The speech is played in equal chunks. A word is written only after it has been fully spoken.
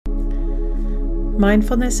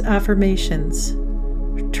Mindfulness Affirmations,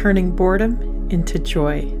 turning boredom into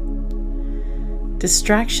joy.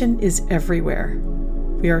 Distraction is everywhere.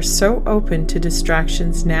 We are so open to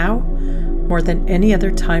distractions now more than any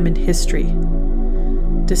other time in history.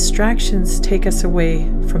 Distractions take us away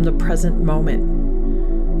from the present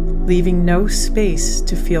moment, leaving no space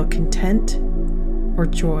to feel content or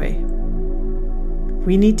joy.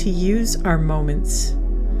 We need to use our moments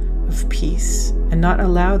of peace and not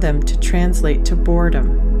allow them to translate to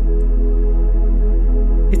boredom.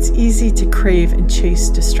 It's easy to crave and chase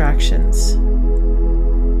distractions.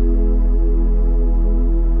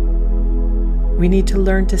 We need to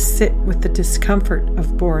learn to sit with the discomfort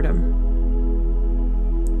of boredom.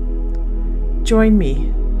 Join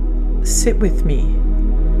me. Sit with me.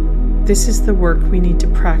 This is the work we need to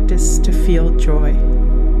practice to feel joy.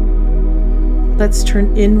 Let's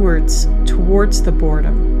turn inwards towards the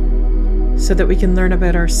boredom so that we can learn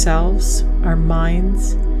about ourselves, our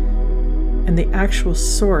minds, and the actual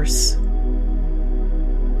source.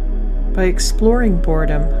 By exploring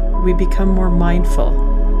boredom, we become more mindful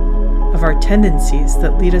of our tendencies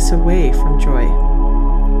that lead us away from joy.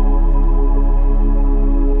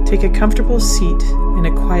 Take a comfortable seat in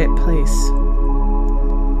a quiet place.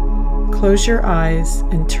 Close your eyes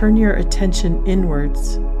and turn your attention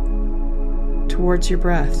inwards towards your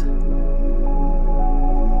breath.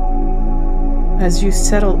 As you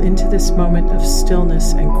settle into this moment of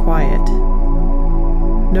stillness and quiet,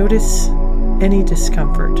 notice any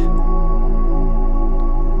discomfort.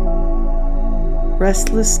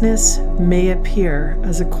 Restlessness may appear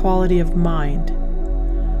as a quality of mind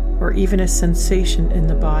or even a sensation in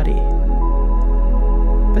the body,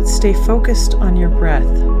 but stay focused on your breath.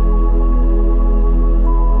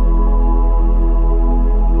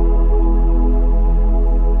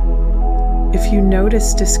 If you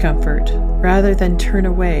notice discomfort, rather than turn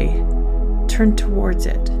away, turn towards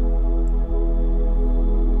it.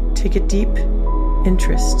 Take a deep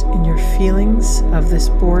interest in your feelings of this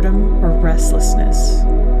boredom or restlessness.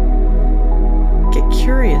 Get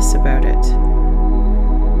curious about it.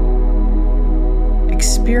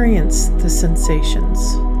 Experience the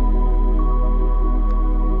sensations.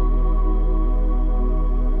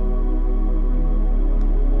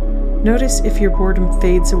 Notice if your boredom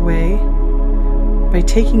fades away by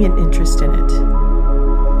taking an interest in it.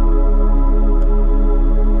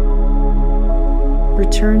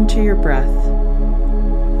 Return to your breath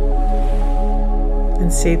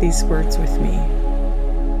and say these words with me.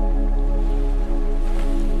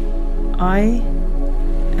 I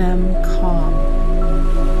am calm.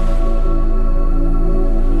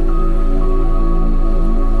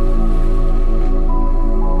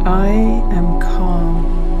 I am calm.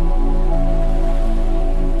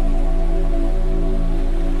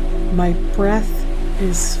 My breath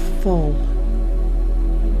is full.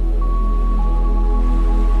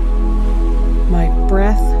 My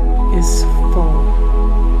breath is full.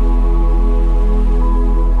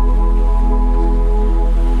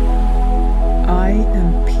 I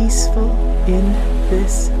am peaceful in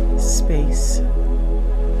this space.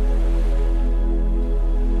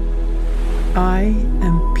 I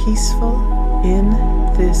am peaceful in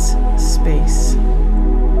this space.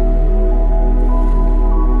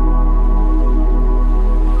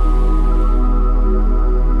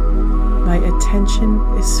 My attention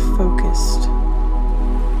is focused.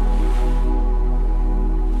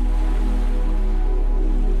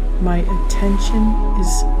 My attention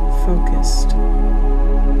is focused.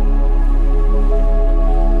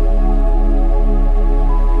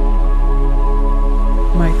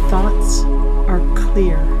 My thoughts are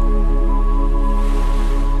clear.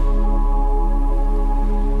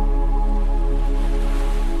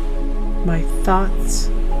 My thoughts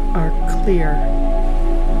are clear.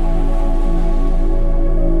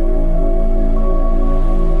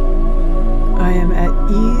 I am at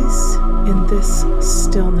ease in this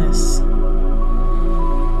stillness.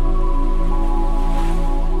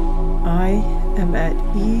 I am at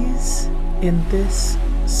ease in this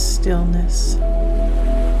stillness.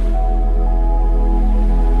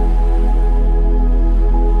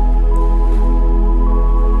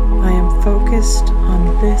 I am focused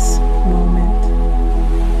on this moment.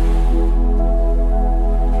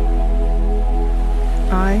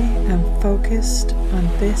 I am focused on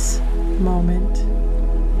this moment.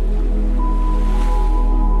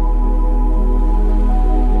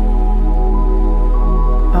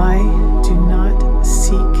 I do not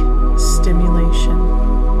seek stimulation.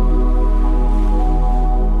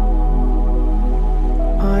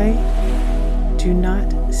 I do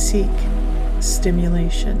not seek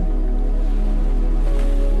stimulation.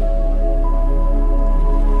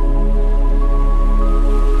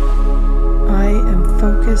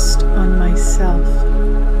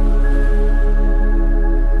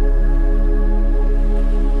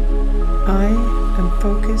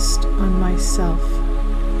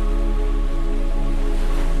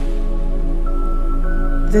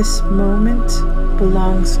 This moment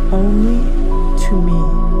belongs only to me.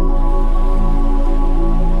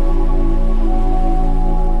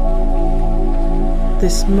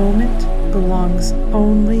 This moment belongs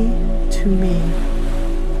only to me.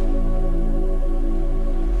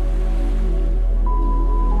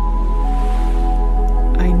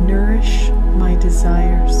 I nourish my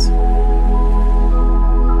desires.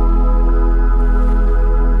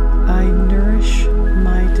 I nourish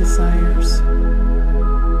my desires.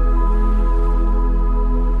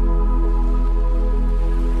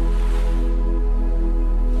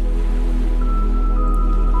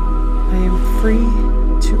 I am free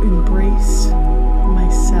to embrace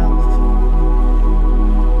myself.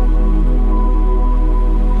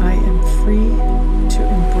 I am free to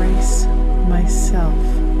embrace myself.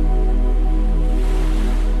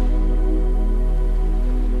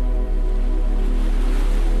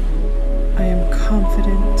 I am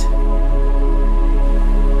confident.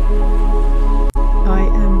 I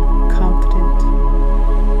am confident.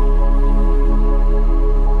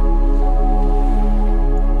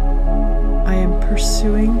 I am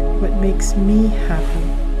pursuing what makes me happy.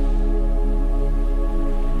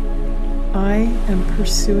 I am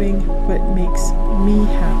pursuing what makes me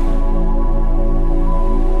happy.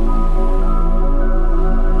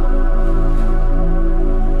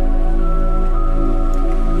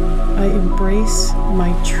 I embrace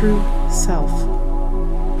my true self.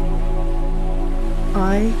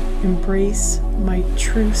 I embrace my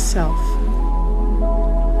true self.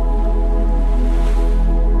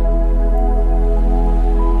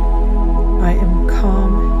 I am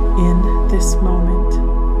calm in this moment.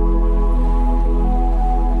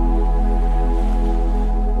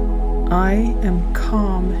 I am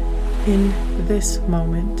calm in this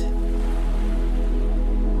moment.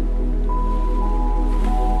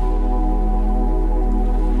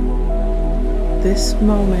 This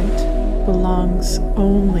moment belongs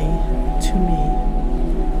only to me.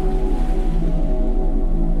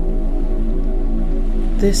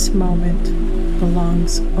 This moment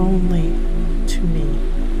belongs only to me.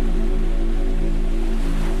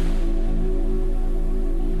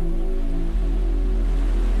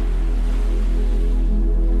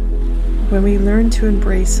 When we learn to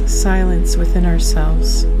embrace silence within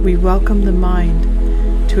ourselves, we welcome the mind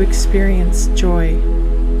to experience joy.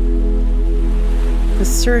 The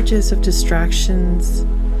surges of distractions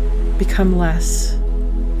become less,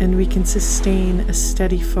 and we can sustain a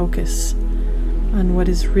steady focus on what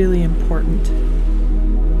is really important.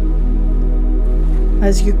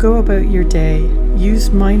 As you go about your day, use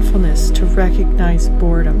mindfulness to recognize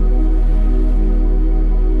boredom.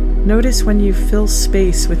 Notice when you fill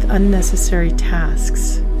space with unnecessary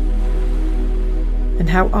tasks, and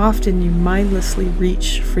how often you mindlessly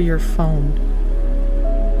reach for your phone.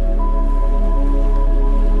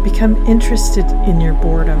 Become interested in your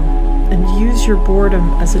boredom and use your boredom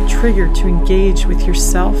as a trigger to engage with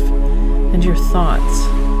yourself and your thoughts.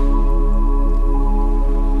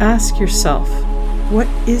 Ask yourself, what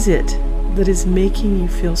is it that is making you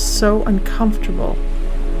feel so uncomfortable?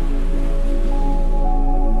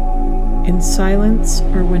 In silence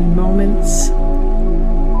or when moments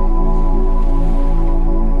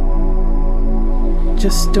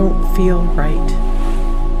just don't feel right?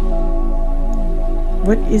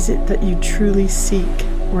 What is it that you truly seek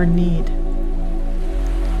or need?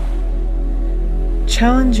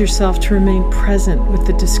 Challenge yourself to remain present with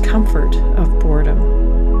the discomfort of boredom.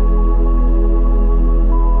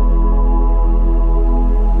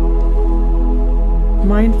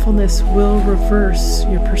 Mindfulness will reverse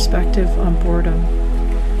your perspective on boredom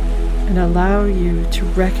and allow you to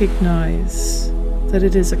recognize that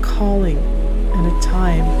it is a calling and a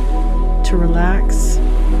time to relax,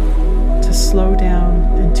 to slow down,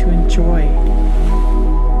 and to enjoy.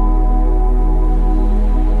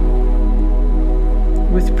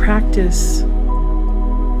 With practice,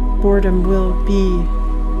 boredom will be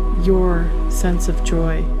your sense of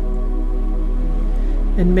joy.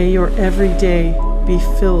 And may your every day be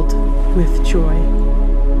filled with joy.